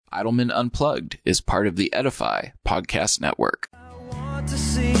Idleman Unplugged is part of the Edify Podcast Network. I want to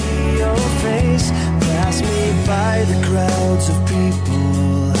see your face, pass me by the crowds of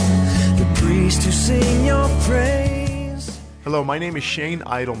people, the priests who sing your praise. Hello, my name is Shane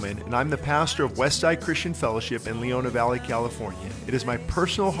Idleman, and I'm the pastor of Westside Christian Fellowship in Leona Valley, California. It is my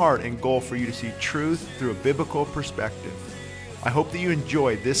personal heart and goal for you to see truth through a biblical perspective. I hope that you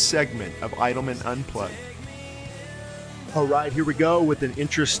enjoy this segment of Idleman Unplugged. All right, here we go with an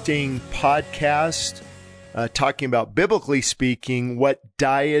interesting podcast talking about, biblically speaking, what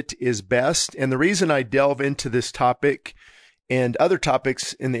diet is best. And the reason I delve into this topic and other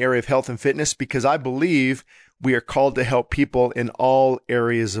topics in the area of health and fitness, because I believe we are called to help people in all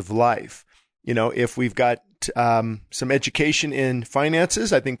areas of life. You know, if we've got some education in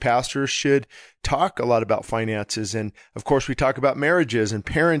finances, I think pastors should talk a lot about finances. And of course, we talk about marriages and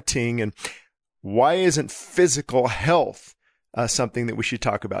parenting. And why isn't physical health something that we should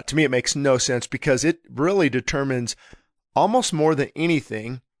talk about? To me, it makes no sense, because it really determines almost more than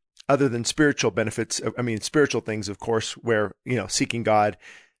anything other than spiritual benefits. I mean, spiritual things, of course, where, you know, seeking God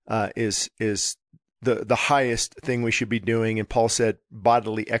is the highest thing we should be doing. And Paul said,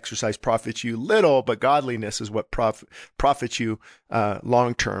 bodily exercise profits you little, but godliness is what profits you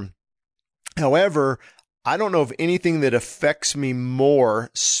long term. However, I don't know of anything that affects me more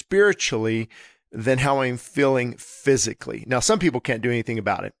spiritually than how I'm feeling physically. Now, some people can't do anything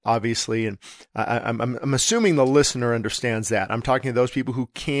about it, obviously, and I'm assuming the listener understands that. I'm talking to those people who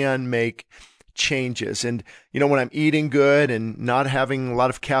can make changes. And, you know, when I'm eating good and not having a lot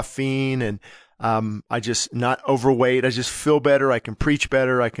of caffeine and I just not overweight, I just feel better. I can preach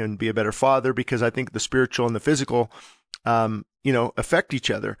better. I can be a better father, because I think the spiritual and the physical, affect each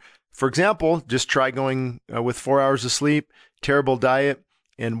other. For example, just try going with 4 hours of sleep, terrible diet,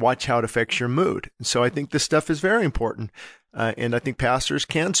 and watch how it affects your mood. And so I think this stuff is very important. And I think pastors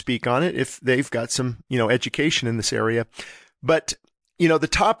can speak on it if they've got some, education in this area. But, the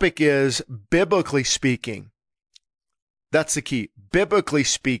topic is biblically speaking. That's the key. Biblically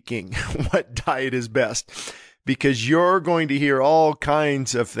speaking, what diet is best? Because you're going to hear all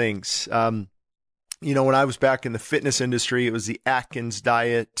kinds of things. When I was back in the fitness industry, it was the Atkins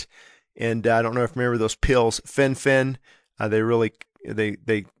diet. And I don't know if you remember those pills, Fen-Phen. They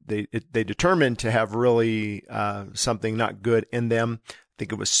determined to have really something not good in them. I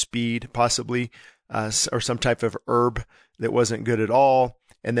think it was speed, possibly, or some type of herb that wasn't good at all.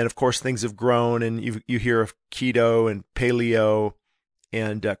 And then, of course, things have grown, and you hear of keto and paleo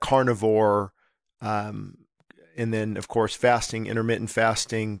and carnivore, and then, of course, fasting, intermittent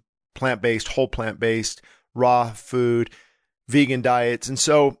fasting, plant-based, whole plant-based, raw food, vegan diets. And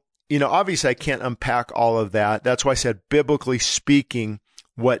so, obviously I can't unpack all of that. That's why I said, biblically speaking,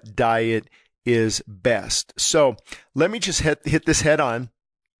 what diet is best. So let me just hit this head on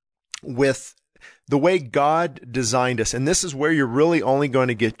with the way God designed us. And this is where you're really only going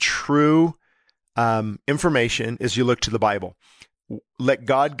to get true information as you look to the Bible. Let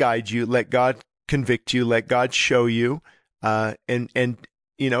God guide you. Let God convict you. Let God show you. And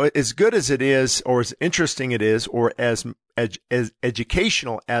as good as it is, or as interesting it is, or as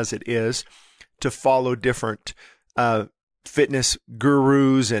educational as it is to follow different fitness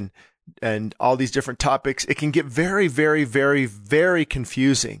gurus and all these different topics, it can get very, very, very, very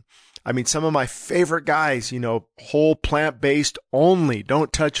confusing. I mean, some of my favorite guys, whole plant-based only,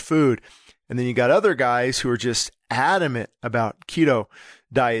 don't touch food. And then you got other guys who are just adamant about keto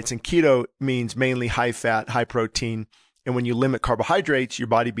diets. And keto means mainly high fat, high protein. And when you limit carbohydrates, your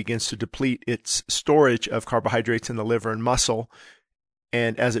body begins to deplete its storage of carbohydrates in the liver and muscle.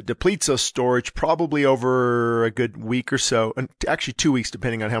 And as it depletes those storage, probably over a good week or so, and actually 2 weeks,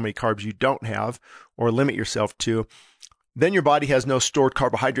 depending on how many carbs you don't have or limit yourself to, then your body has no stored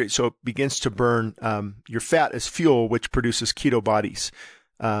carbohydrates. So it begins to burn your fat as fuel, which produces ketone bodies.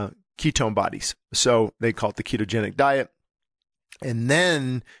 So they call it the ketogenic diet. And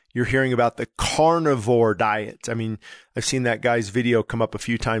then you're hearing about the carnivore diet. I mean, I've seen that guy's video come up a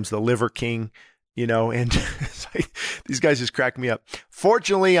few times, the Liver King, and these guys just crack me up.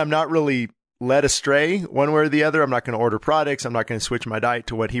 Fortunately, I'm not really led astray one way or the other. I'm not going to order products. I'm not going to switch my diet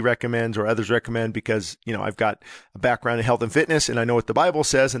to what he recommends or others recommend, because, I've got a background in health and fitness and I know what the Bible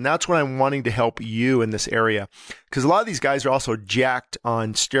says. And that's what I'm wanting to help you in this area. Because a lot of these guys are also jacked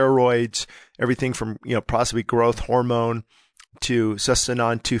on steroids, everything from, possibly growth hormone to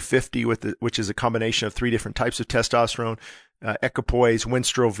Sustanon 250, which is a combination of 3 different types of testosterone, equipoise,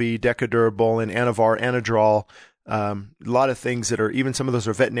 Winstrol-V, Deca-Durabolin, Anavar, Anadrol, a lot of things that are, even some of those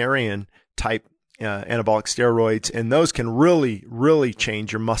are veterinarian type anabolic steroids, and those can really, really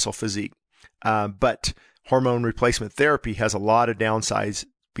change your muscle physique. But hormone replacement therapy has a lot of downsides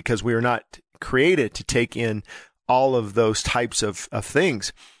because we are not created to take in all of those types of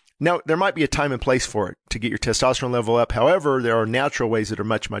things. Now, there might be a time and place for it to get your testosterone level up. However, there are natural ways that are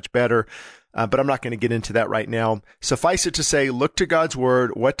much, much better. But I'm not going to get into that right now. Suffice it to say, look to God's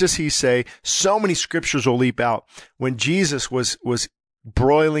word. What does he say? So many scriptures will leap out. When Jesus was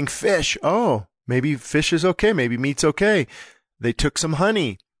broiling fish, oh, maybe fish is okay. Maybe meat's okay. They took some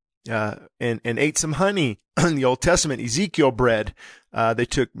honey, and ate some honey. In the Old Testament, Ezekiel bread, they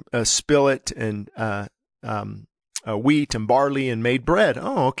took spillet and, wheat and barley and made bread.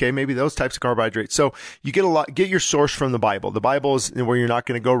 Oh, okay. Maybe those types of carbohydrates. So you get your source from the Bible. The Bible is where you're not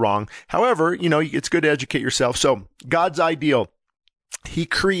going to go wrong. However, it's good to educate yourself. So God's ideal. He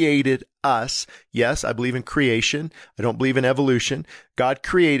created us. Yes, I believe in creation. I don't believe in evolution. God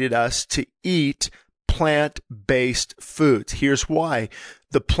created us to eat plant-based foods. Here's why.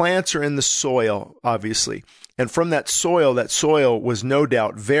 The plants are in the soil, obviously. And from that soil was no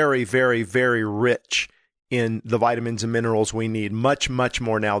doubt very, very, very rich in the vitamins and minerals we need, much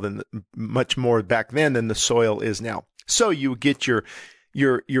more back then than the soil is now. So you get your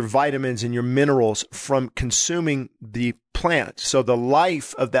vitamins and your minerals from consuming the plant. So the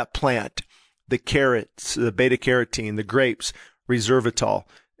life of that plant, the carrots, the beta carotene, the grapes, resveratrol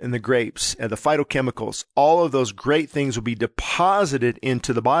in the grapes, and the phytochemicals, all of those great things will be deposited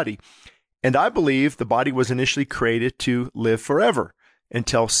into the body. And I believe the body was initially created to live forever,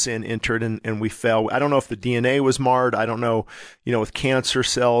 until sin entered and we fell. I don't know if the DNA was marred. I don't know, with cancer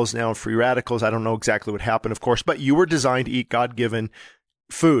cells now and free radicals, I don't know exactly what happened, of course, but you were designed to eat God-given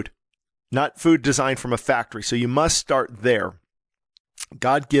food, not food designed from a factory. So you must start there.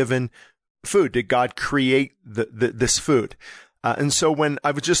 God-given food. Did God create this food? And so when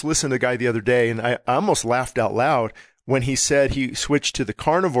I was just listening to the guy the other day, and I almost laughed out loud when he said he switched to the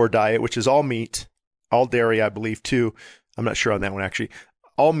carnivore diet, which is all meat, all dairy, I believe too. I'm not sure on that one, actually.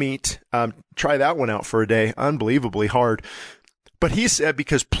 All meat. Try that one out for a day. Unbelievably hard. But he said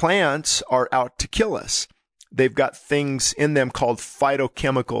because plants are out to kill us. They've got things in them called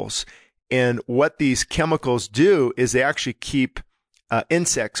phytochemicals. And what these chemicals do is they actually keep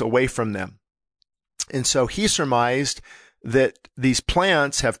insects away from them. And so he surmised that these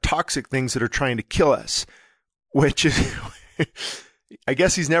plants have toxic things that are trying to kill us, which is, I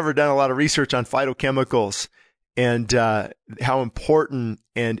guess he's never done a lot of research on phytochemicals and how important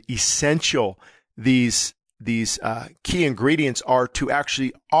and essential these key ingredients are to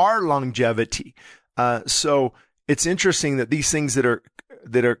actually our longevity. So it's interesting that these things that are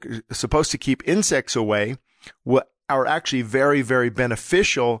supposed to keep insects away are actually very, very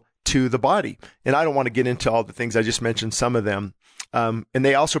beneficial to the body. And I don't want to get into all the things. I just mentioned some of them. And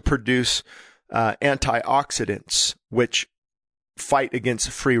they also produce antioxidants, which fight against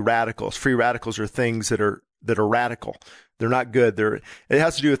free radicals. Free radicals are things that are radical. They're not good. It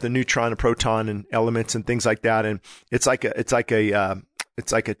has to do with the neutron and proton and elements and things like that. And it's like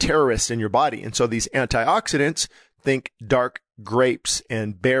a terrorist in your body. And so these antioxidants, think dark grapes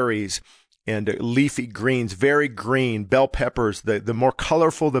and berries and leafy greens, very green, bell peppers, the more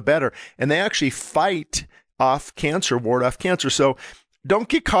colorful, the better. And they actually fight off cancer, ward off cancer. So don't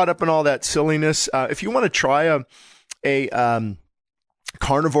get caught up in all that silliness. If you want to try a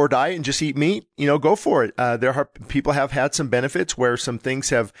carnivore diet and just eat meat, go for it. People have had some benefits where some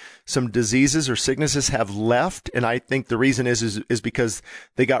diseases or sicknesses have left. And I think the reason is because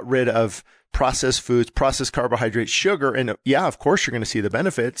they got rid of processed foods, processed carbohydrates, sugar. And yeah, of course you're going to see the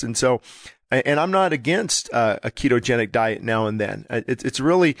benefits. And so, and I'm not against a ketogenic diet now and then. It's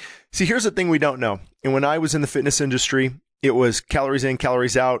really, see, here's the thing we don't know. And when I was in the fitness industry, it was calories in,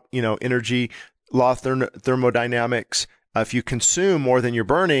 calories out, energy, law of thermodynamics. If you consume more than you're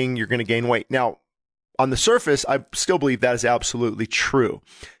burning, you're going to gain weight. Now, on the surface, I still believe that is absolutely true.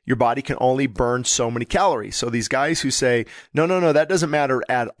 Your body can only burn so many calories. So these guys who say, no, that doesn't matter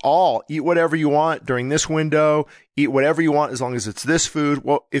at all. Eat whatever you want during this window. Eat whatever you want as long as it's this food.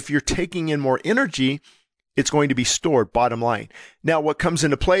 Well, if you're taking in more energy, it's going to be stored, bottom line. Now, what comes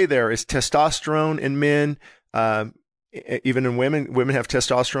into play there is testosterone in men, even in women have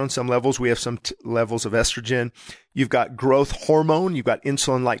testosterone, some levels. We have some levels of estrogen. You've got growth hormone. You've got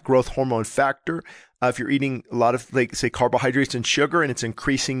insulin-like growth hormone factor. If you're eating a lot of, say, carbohydrates and sugar, and it's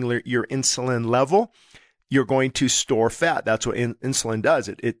increasing your insulin level, you're going to store fat. That's what insulin does.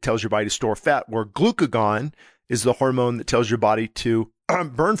 It tells your body to store fat, where glucagon is the hormone that tells your body to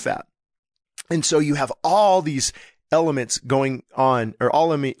burn fat. And so you have all these elements going on, or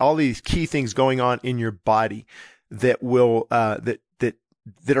all these key things going on in your body that will that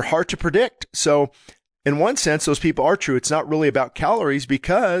are hard to predict. So in one sense, those people are true. It's not really about calories,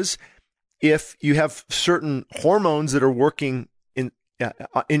 because if you have certain hormones that are working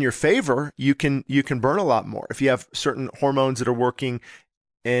in your favor, you can burn a lot more. If you have certain hormones that are working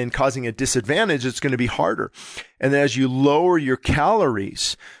and causing a disadvantage, it's going to be harder. And then as you lower your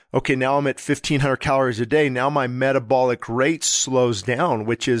calories, okay, now I'm at 1,500 calories a day. Now my metabolic rate slows down,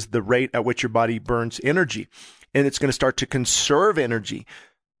 which is the rate at which your body burns energy. And it's going to start to conserve energy.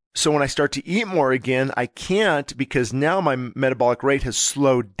 So when I start to eat more again, I can't, because now my metabolic rate has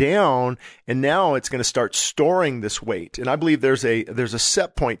slowed down, and now it's going to start storing this weight. And I believe there's a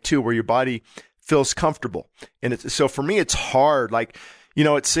set point too where your body feels comfortable. And so for me, it's hard. Like, at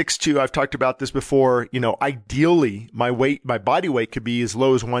 6'2", I've talked about this before, ideally my body weight could be as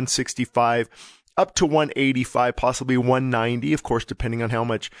low as 165 up to 185, possibly 190, of course, depending on how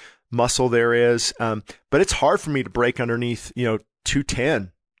much muscle there is. But it's hard for me to break underneath,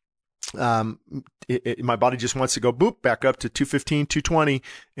 210. My body just wants to go back up to 215, 220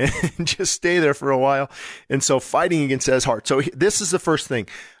 and just stay there for a while. And so fighting against that is hard. So this is the first thing.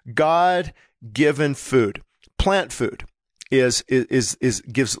 God-given food, plant food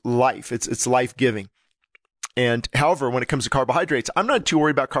gives life. It's life-giving. And however, when it comes to carbohydrates, I'm not too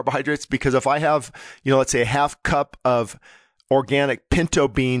worried about carbohydrates, because if I have, let's say a half cup of organic pinto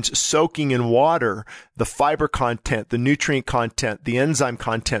beans soaking in water, the fiber content, the nutrient content, the enzyme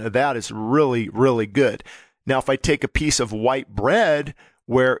content of that is really, really good. Now, if I take a piece of white bread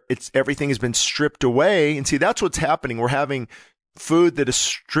where everything has been stripped away, and see, that's what's happening. We're having food that is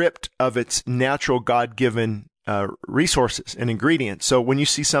stripped of its natural God-given resources and ingredients. So when you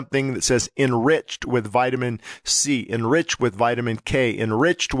see something that says enriched with vitamin C, enriched with vitamin K,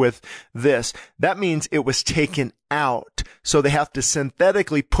 enriched with this, that means it was taken out. So they have to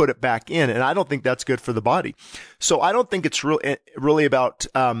synthetically put it back in. And I don't think that's good for the body. So I don't think it's really about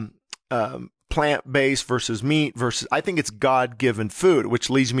plant-based versus meat versus, I think it's God-given food, which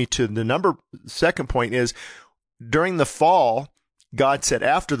leads me to the second point is, during the fall, God said,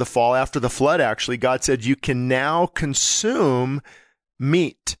 after the flood, actually, God said, you can now consume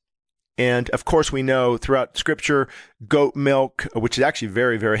meat. And of course, we know throughout Scripture, goat milk, which is actually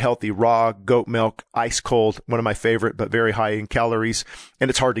very, very healthy, raw goat milk, ice cold, one of my favorite, but very high in calories. And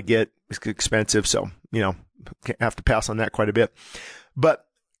it's hard to get. It's expensive. So, have to pass on that quite a bit. But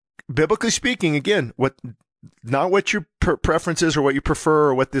biblically speaking, again, not what your preference is or what you prefer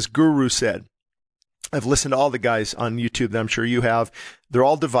or what this guru said. I've listened to all the guys on YouTube that I'm sure you have. They're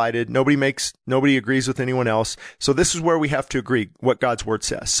all divided. Nobody agrees with anyone else. So this is where we have to agree what God's word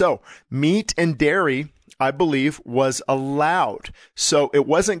says. So meat and dairy, I believe, was allowed. So it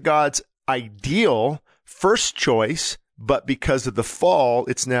wasn't God's ideal first choice, but because of the fall,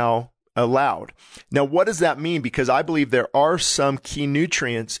 it's now allowed. Now, what does that mean? Because I believe there are some key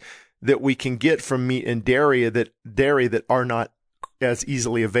nutrients that we can get from meat and dairy that are not as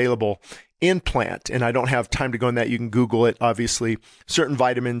easily available in plant. And I don't have time to go in that. You can Google it, obviously. Certain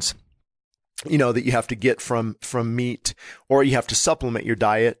vitamins, that you have to get from meat, or you have to supplement your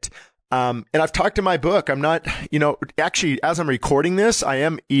diet. And I've talked in my book, I'm not, actually, as I'm recording this, I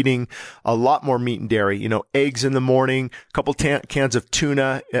am eating a lot more meat and dairy, eggs in the morning, a couple cans of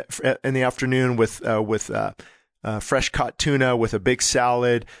tuna in the afternoon with fresh caught tuna with a big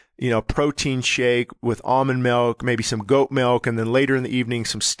salad, protein shake with almond milk, maybe some goat milk, and then later in the evening,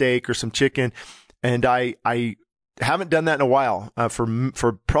 some steak or some chicken. And I haven't done that in a while.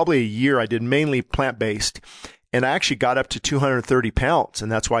 For probably a year, I did mainly plant-based. And I actually got up to 230 pounds. And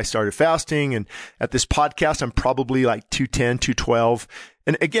that's why I started fasting. And at this podcast, I'm probably like 210, 212.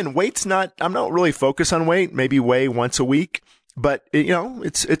 And again, I'm not really focused on weight, maybe weigh once a week. But,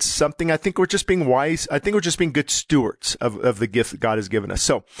 it's something. I think we're just being wise. I think we're just being good stewards of the gift that God has given us.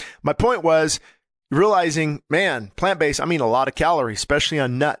 So my point was realizing, man, plant-based, I mean, a lot of calories, especially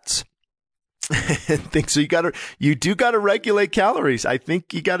on nuts and things. So you do got to regulate calories. I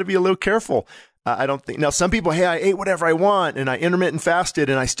think you got to be a little careful. I don't think, now some people, hey, I ate whatever I want and I intermittent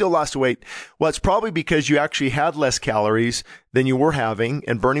fasted and I still lost weight. Well, it's probably because you actually had less calories than you were having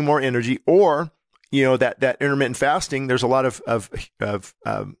and burning more energy, or that intermittent fasting, there's a lot of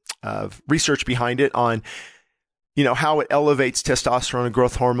research behind it on, how it elevates testosterone and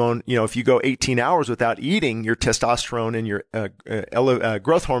growth hormone. If you go 18 hours without eating, your testosterone and your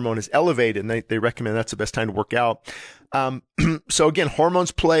growth hormone is elevated, and they recommend that's the best time to work out. So again,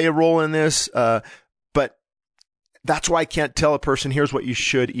 hormones play a role in this, but that's why I can't tell a person, here's what you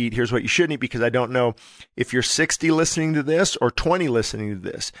should eat, here's what you shouldn't eat, because I don't know if you're 60 listening to this or 20 listening to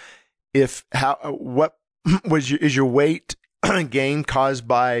this. Is your weight gain caused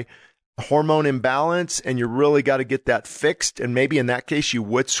by hormone imbalance, and you really got to get that fixed? And maybe in that case, you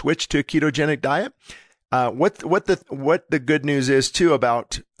would switch to a ketogenic diet. What the good news is too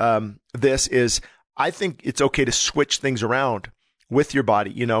about this is, I think it's okay to switch things around with your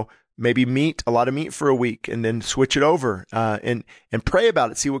body. Maybe a lot of meat for a week, and then switch it over, and pray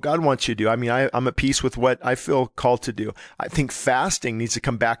about it. See what God wants you to do. I mean, I'm at peace with what I feel called to do. I think fasting needs to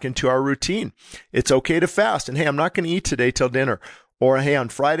come back into our routine. It's okay to fast. And hey, I'm not going to eat today till dinner. Or hey, on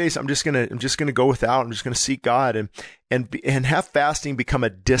Fridays, I'm just going to go without. I'm just going to seek God and have fasting become a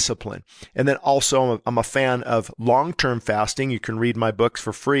discipline. And then also I'm a fan of long-term fasting. You can read my books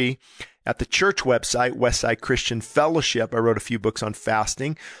for free at the church website, Westside Christian Fellowship. I wrote a few books on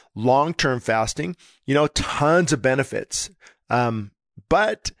fasting, long-term fasting, tons of benefits.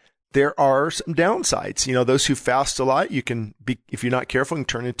 But there are some downsides. Those who fast a lot, you can be, if you're not careful, you can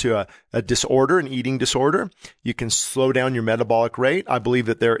turn into a disorder, an eating disorder. You can slow down your metabolic rate. I believe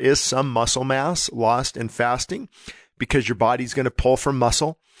that there is some muscle mass lost in fasting because your body's going to pull from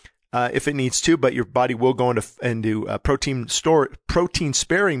muscle if it needs to, but your body will go into protein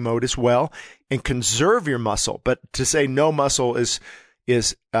sparing mode as well and conserve your muscle. But to say no muscle is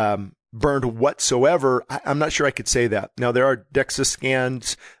burned whatsoever, I'm not sure I could say that. Now, there are DEXA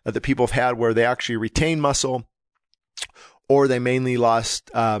scans that people have had where they actually retain muscle, or they mainly lost,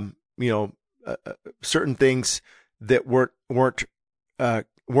 certain things that weren't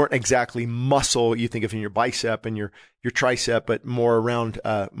exactly muscle. You think of in your bicep and your tricep, but more around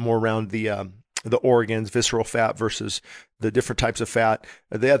the organs, visceral fat versus the different types of fat.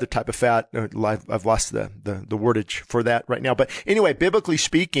 The other type of fat, I've lost the wordage for that right now. But anyway, biblically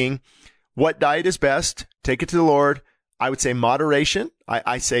speaking, what diet is best? Take it to the Lord. I would say moderation.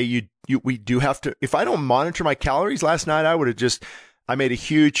 I say we do have to. If I don't monitor my calories, last night I made a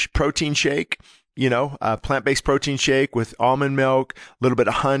huge protein shake. A plant-based protein shake with almond milk, a little bit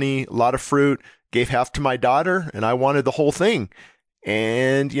of honey, a lot of fruit. Gave half to my daughter, and I wanted the whole thing.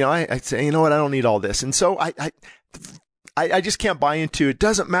 And I say, I don't need all this. And so I just can't buy into it.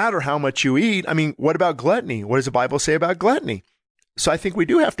 Doesn't matter how much you eat. I mean, what about gluttony? What does the Bible say about gluttony? So I think we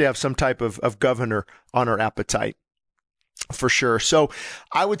do have to have some type of governor on our appetite for sure. So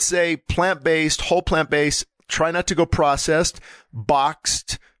I would say plant-based, whole plant-based, try not to go processed,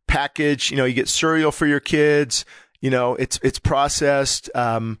 boxed, packaged. You get cereal for your kids. It's processed,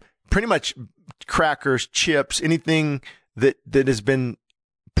 pretty much crackers, chips, anything that has been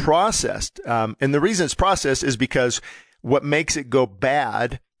processed. And the reason it's processed is because what makes it go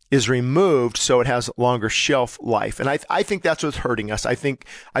bad is removed, so it has longer shelf life. And I think that's what's hurting us. I think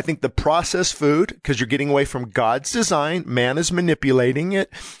the processed food, because you're getting away from God's design, man is manipulating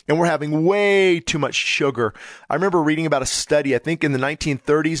it, and we're having way too much sugar. I remember reading about a study, I think in the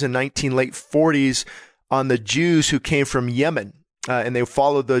 1930s and late 40s, on the Jews who came from Yemen. And they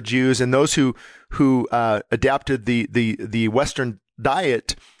followed the Jews, and those who adapted the Western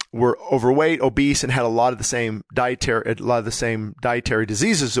diet were overweight, obese, and had a lot of the same dietary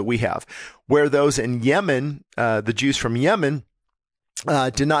diseases that we have. Where those in Yemen, the Jews from Yemen,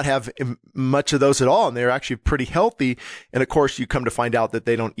 did not have much of those at all, and they're actually pretty healthy. And of course, you come to find out that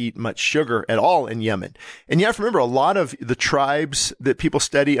they don't eat much sugar at all in Yemen. And you have to remember, a lot of the tribes that people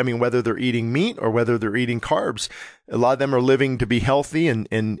study, I mean, whether they're eating meat or whether they're eating carbs, a lot of them are living to be healthy and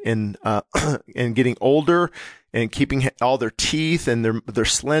getting older and keeping all their teeth, and they're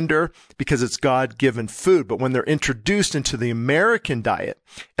slender because it's God-given food. But when they're introduced into the American diet,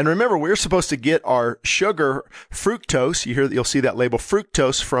 and remember, we're supposed to get our sugar, fructose. You'll see that label,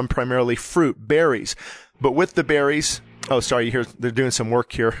 fructose, from primarily fruit, berries. But with the berries, they're doing some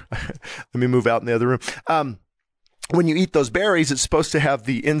work here. Let me move out in the other room. When you eat those berries, it's supposed to have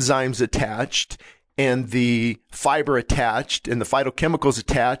the enzymes attached and the fiber attached and the phytochemicals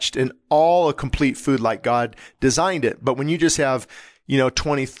attached, and all a complete food like God designed it. But when you just have,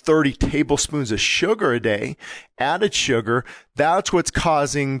 20, 30 tablespoons of sugar a day, added sugar, that's what's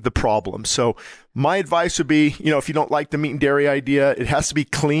causing the problem. So my advice would be, if you don't like the meat and dairy idea, it has to be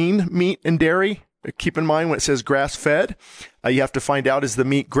clean meat and dairy. Keep in mind when it says grass-fed, you have to find out, is the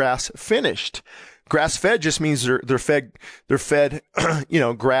meat grass-finished? Grass-fed just means they're fed,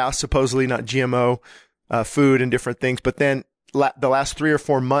 grass, supposedly not GMO food and different things. But then the last 3 or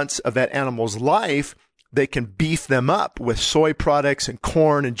 4 months of that animal's life, they can beef them up with soy products and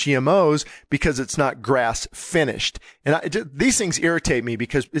corn and GMOs because it's not grass-finished. And these things irritate me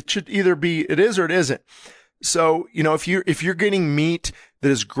because it should either be it is or it isn't. So if you're getting meat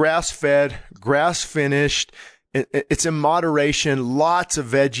that is grass-fed, grass-finished, it's in moderation, lots of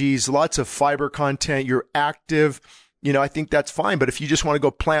veggies, lots of fiber content, you're active, I think that's fine. But if you just want to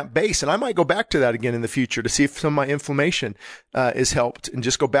go plant-based, and I might go back to that again in the future to see if some of my inflammation is helped, and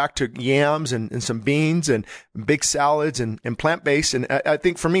just go back to yams and some beans and big salads and plant-based. And I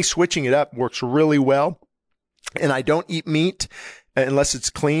think for me, switching it up works really well. And I don't eat meat unless it's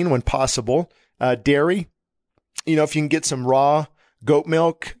clean when possible. Dairy, if you can get some raw goat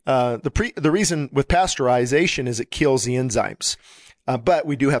milk. The reason with pasteurization is it kills the enzymes. But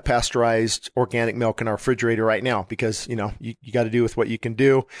we do have pasteurized organic milk in our refrigerator right now because, you got to do with what you can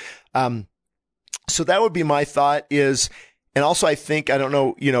do. So that would be my thought is, and also I think, I don't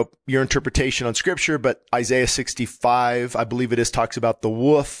know, your interpretation on scripture, but Isaiah 65, I believe it is, talks about the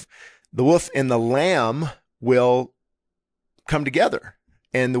wolf and the lamb will come together,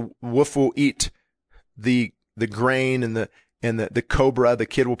 and the wolf will eat the grain and the cobra. The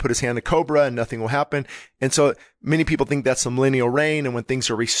kid will put his hand in the cobra and nothing will happen. And so many people think that's the millennial reign and when things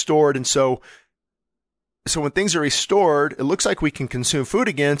are restored. And so when things are restored, it looks like we can consume food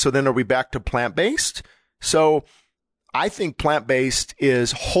again. So then are we back to plant-based? So I think plant-based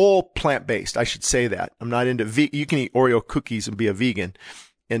is whole plant-based. I should say that. I'm not into you can eat Oreo cookies and be a vegan,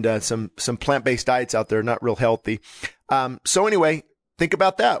 and some plant-based diets out there are not real healthy. So anyway, think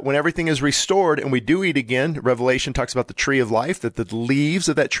about that. When everything is restored and we do eat again, Revelation talks about the tree of life, that the leaves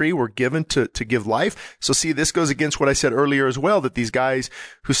of that tree were given to give life. So see, this goes against what I said earlier as well, that these guys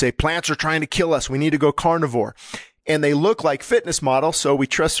who say plants are trying to kill us, we need to go carnivore. And they look like fitness models, so we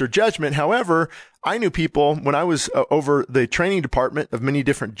trust their judgment. However, I knew people when I was over the training department of many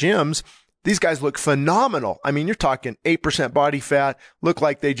different gyms. These guys look phenomenal. I mean, you're talking 8% body fat, look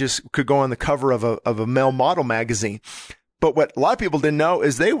like they just could go on the cover of a male model magazine. But what a lot of people didn't know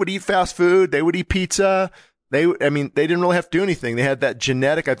is they would eat fast food. They would eat pizza. They didn't really have to do anything. They had that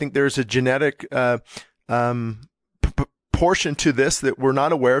genetic, I think there's a genetic, portion to this that we're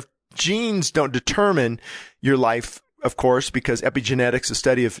not aware of. Genes don't determine your life, of course, because epigenetics, the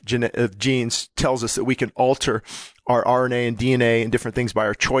study of genes, tells us that we can alter our RNA and DNA and different things by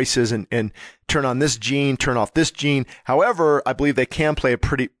our choices and turn on this gene, turn off this gene. However, I believe they can play a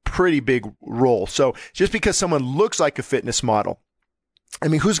pretty big role. So just because someone looks like a fitness model, I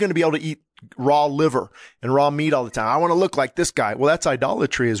mean, who's going to be able to eat raw liver and raw meat all the time? I want to look like this guy. Well, that's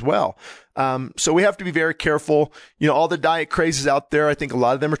idolatry as well. So we have to be very careful. All the diet crazes out there, I think a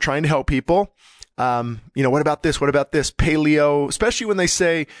lot of them are trying to help people. What about this? What about this? Paleo, especially when they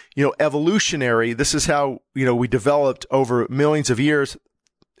say, evolutionary, this is how, we developed over millions of years.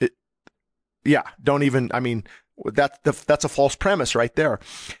 That's a false premise right there.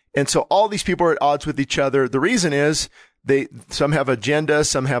 And so all these people are at odds with each other. The reason is some have agendas,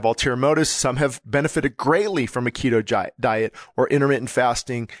 some have ulterior motives, some have benefited greatly from a keto diet or intermittent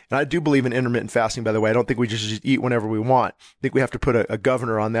fasting. And I do believe in intermittent fasting, by the way. I don't think we just eat whenever we want. I think we have to put a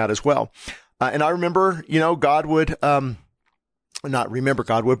governor on that as well. And I remember, God would, not remember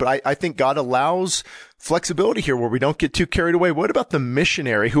God would, but I think God allows flexibility here where we don't get too carried away. What about the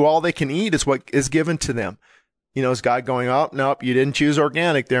missionary who all they can eat is what is given to them? Is God going, oh, nope, you didn't choose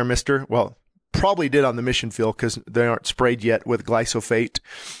organic there, mister? Well, probably did on the mission field because they aren't sprayed yet with glyphosate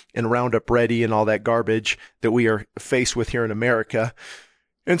and Roundup Ready and all that garbage that we are faced with here in America.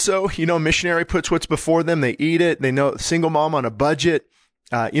 And so, missionary puts what's before them. They eat it. They know single mom on a budget.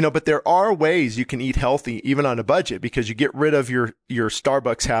 But there are ways you can eat healthy even on a budget because you get rid of your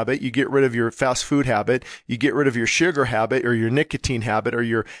Starbucks habit, you get rid of your fast food habit, you get rid of your sugar habit or your nicotine habit or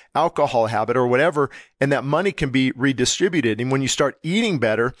your alcohol habit or whatever, and that money can be redistributed. And when you start eating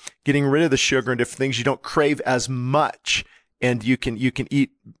better, getting rid of the sugar and different things, you don't crave as much. And you can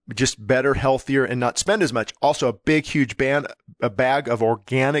eat just better, healthier, and not spend as much. Also, a big, huge a bag of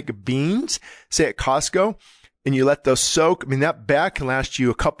organic beans, say at Costco, and you let those soak. I mean, that bag can last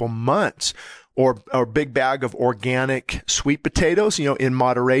you a couple months. Or a big bag of organic sweet potatoes, in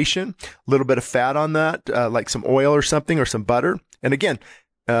moderation. A little bit of fat on that, like some oil or something, or some butter. And again,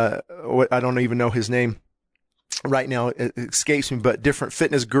 I don't even know his name right now. It escapes me, but different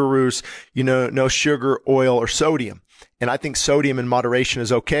fitness gurus, no sugar, oil, or sodium. And I think sodium in moderation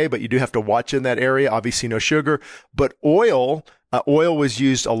is okay, but you do have to watch in that area. Obviously, no sugar. But oil was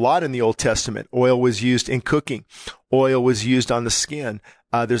used a lot in the Old Testament. Oil was used in cooking. Oil was used on the skin.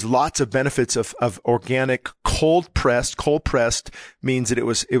 There's lots of benefits of organic cold pressed. Cold pressed means that it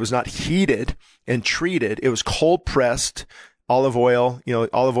was not heated and treated. It was cold pressed. Olive oil,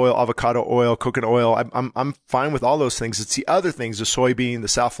 avocado oil, coconut oil. I'm fine with all those things. It's the other things, the soybean, the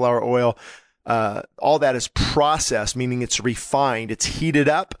safflower oil. All that is processed, meaning it's refined. It's heated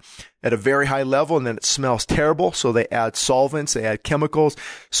up at a very high level and then it smells terrible. So they add solvents, they add chemicals.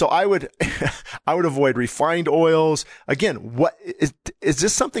 So I would avoid refined oils. Again, what is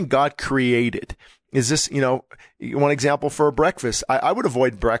this something God created? Is this, one example for breakfast? I would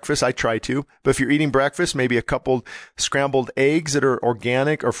avoid breakfast. I try to, but if you're eating breakfast, maybe a couple scrambled eggs that are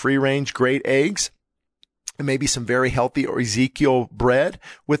organic or free range, great eggs. and maybe some very healthy or Ezekiel bread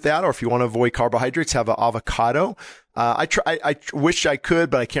with that. Or if you want to avoid carbohydrates, have an avocado. I wish I could,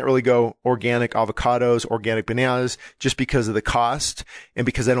 but I can't really go organic avocados, organic bananas, just because of the cost and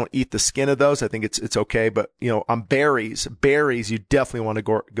because I don't eat the skin of those. I think it's okay. But, on berries, you definitely want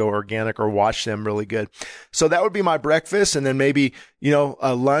to go organic or wash them really good. So that would be my breakfast. And then maybe,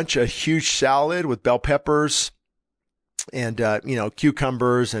 a lunch, a huge salad with bell peppers and,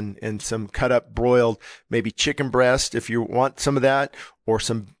 cucumbers and some cut up broiled, maybe chicken breast if you want some of that, or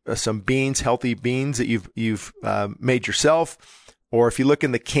some beans, healthy beans that you've made yourself. Or if you look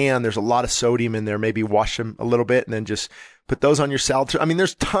in the can, there's a lot of sodium in there. Maybe wash them a little bit and then just put those on your salad. I mean,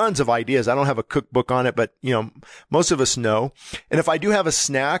 there's tons of ideas. I don't have a cookbook on it, but most of us know. And if I do have a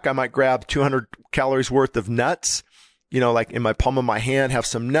snack, I might grab 200 calories worth of nuts, like in my palm of my hand, have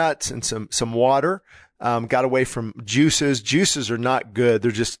some nuts and some water. Got away from juices. Juices are not good.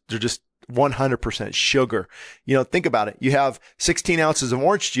 They're just 100% sugar. Think about it. You have 16 ounces of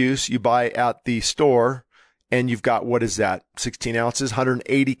orange juice you buy at the store, and you've got, what is that? 16 ounces,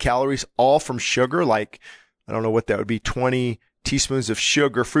 180 calories, all from sugar. Like, I don't know what that would be. 20 teaspoons of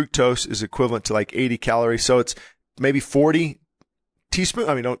sugar. Fructose is equivalent to like 80 calories. So it's maybe 40 teaspoons.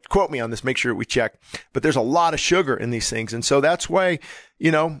 I mean, don't quote me on this. Make sure we check. But there's a lot of sugar in these things. And so that's why,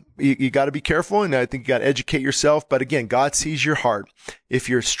 you got to be careful. And I think you got to educate yourself. But again, God sees your heart. If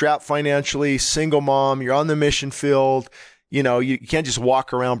you're strapped financially, single mom, you're on the mission field, you can't just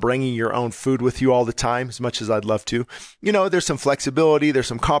walk around bringing your own food with you all the time, as much as I'd love to. There's some flexibility, there's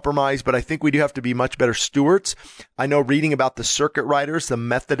some compromise, but I think we do have to be much better stewards. I know reading about the circuit riders, the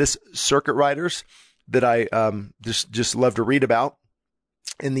Methodist circuit riders that I just love to read about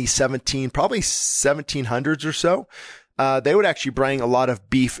in the probably 1700s or so, they would actually bring a lot of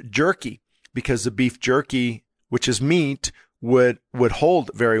beef jerky because the beef jerky, which is meat, would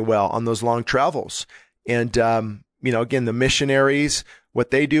hold very well on those long travels. And, again, the missionaries,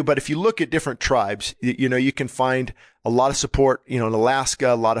 what they do. But if you look at different tribes, you can find a lot of support, in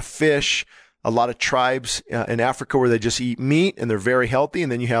Alaska, a lot of fish, a lot of tribes in Africa where they just eat meat and they're very healthy.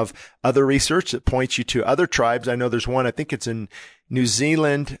 And then you have other research that points you to other tribes. I know there's one, I think it's in New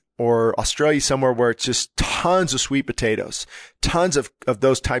Zealand or Australia somewhere, where it's just tons of sweet potatoes, tons of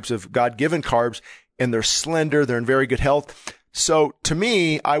those types of God-given carbs, and they're slender. They're in very good health. So to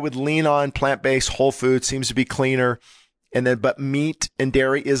me, I would lean on plant-based whole food, seems to be cleaner. But meat and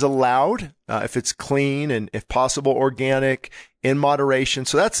dairy is allowed, if it's clean and if possible, organic, in moderation.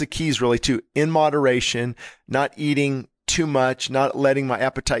 So that's the keys really too, in moderation, not eating too much, not letting my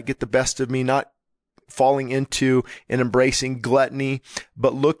appetite get the best of me, not falling into and embracing gluttony,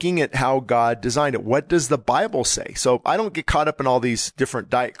 but looking at how God designed it. What does the Bible say? So I don't get caught up in all these different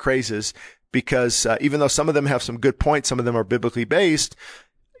diet crazes, because even though some of them have some good points, some of them are biblically based,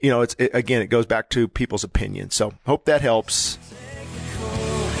 it goes back to people's opinions. So hope that helps.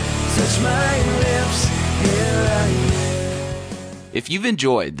 If you've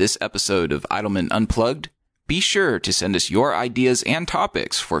enjoyed this episode of Idleman Unplugged, be sure to send us your ideas and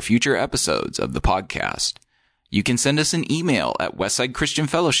topics for future episodes of the podcast. You can send us an email at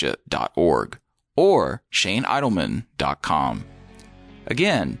westsidechristianfellowship.org or shaneidleman.com.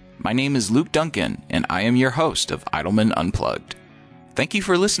 Again, my name is Luke Duncan, and I am your host of Idleman Unplugged. Thank you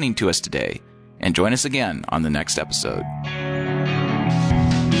for listening to us today, and join us again on the next episode.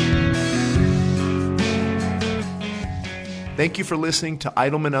 Thank you for listening to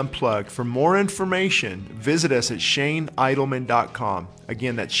Idleman Unplugged. For more information, visit us at shaneidleman.com.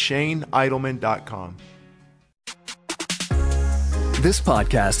 Again, that's shaneidleman.com. This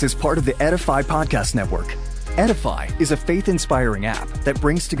podcast is part of the Edify Podcast Network. Edify is a faith-inspiring app that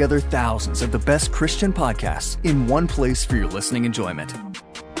brings together thousands of the best Christian podcasts in one place for your listening enjoyment.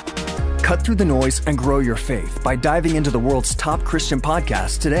 Cut through the noise and grow your faith by diving into the world's top Christian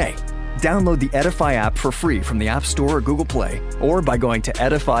podcasts today. Download the Edify app for free from the App Store or Google Play, or by going to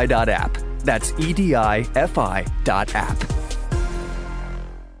edify.app. That's edifi.app.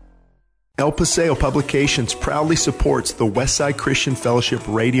 El Paseo Publications proudly supports the Westside Christian Fellowship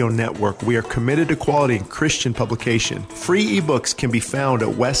Radio Network. We are committed to quality in Christian publication. Free ebooks can be found at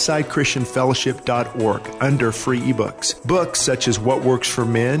westsidechristianfellowship.org under free ebooks. Books such as What Works for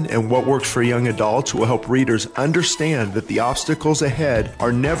Men and What Works for Young Adults will help readers understand that the obstacles ahead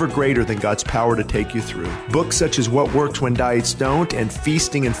are never greater than God's power to take you through. Books such as What Works When Diets Don't and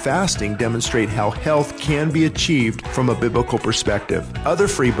Feasting and Fasting demonstrate how health can be achieved from a biblical perspective. Other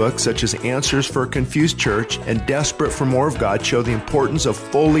free books such as Answers for a Confused Church, and Desperate for More of God show the importance of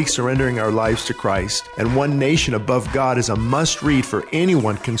fully surrendering our lives to Christ. And One Nation Above God is a must-read for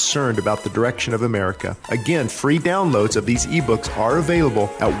anyone concerned about the direction of America. Again, free downloads of these ebooks are available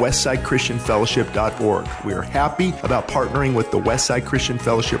at westsidechristianfellowship.org. We are happy about partnering with the Westside Christian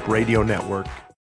Fellowship Radio Network.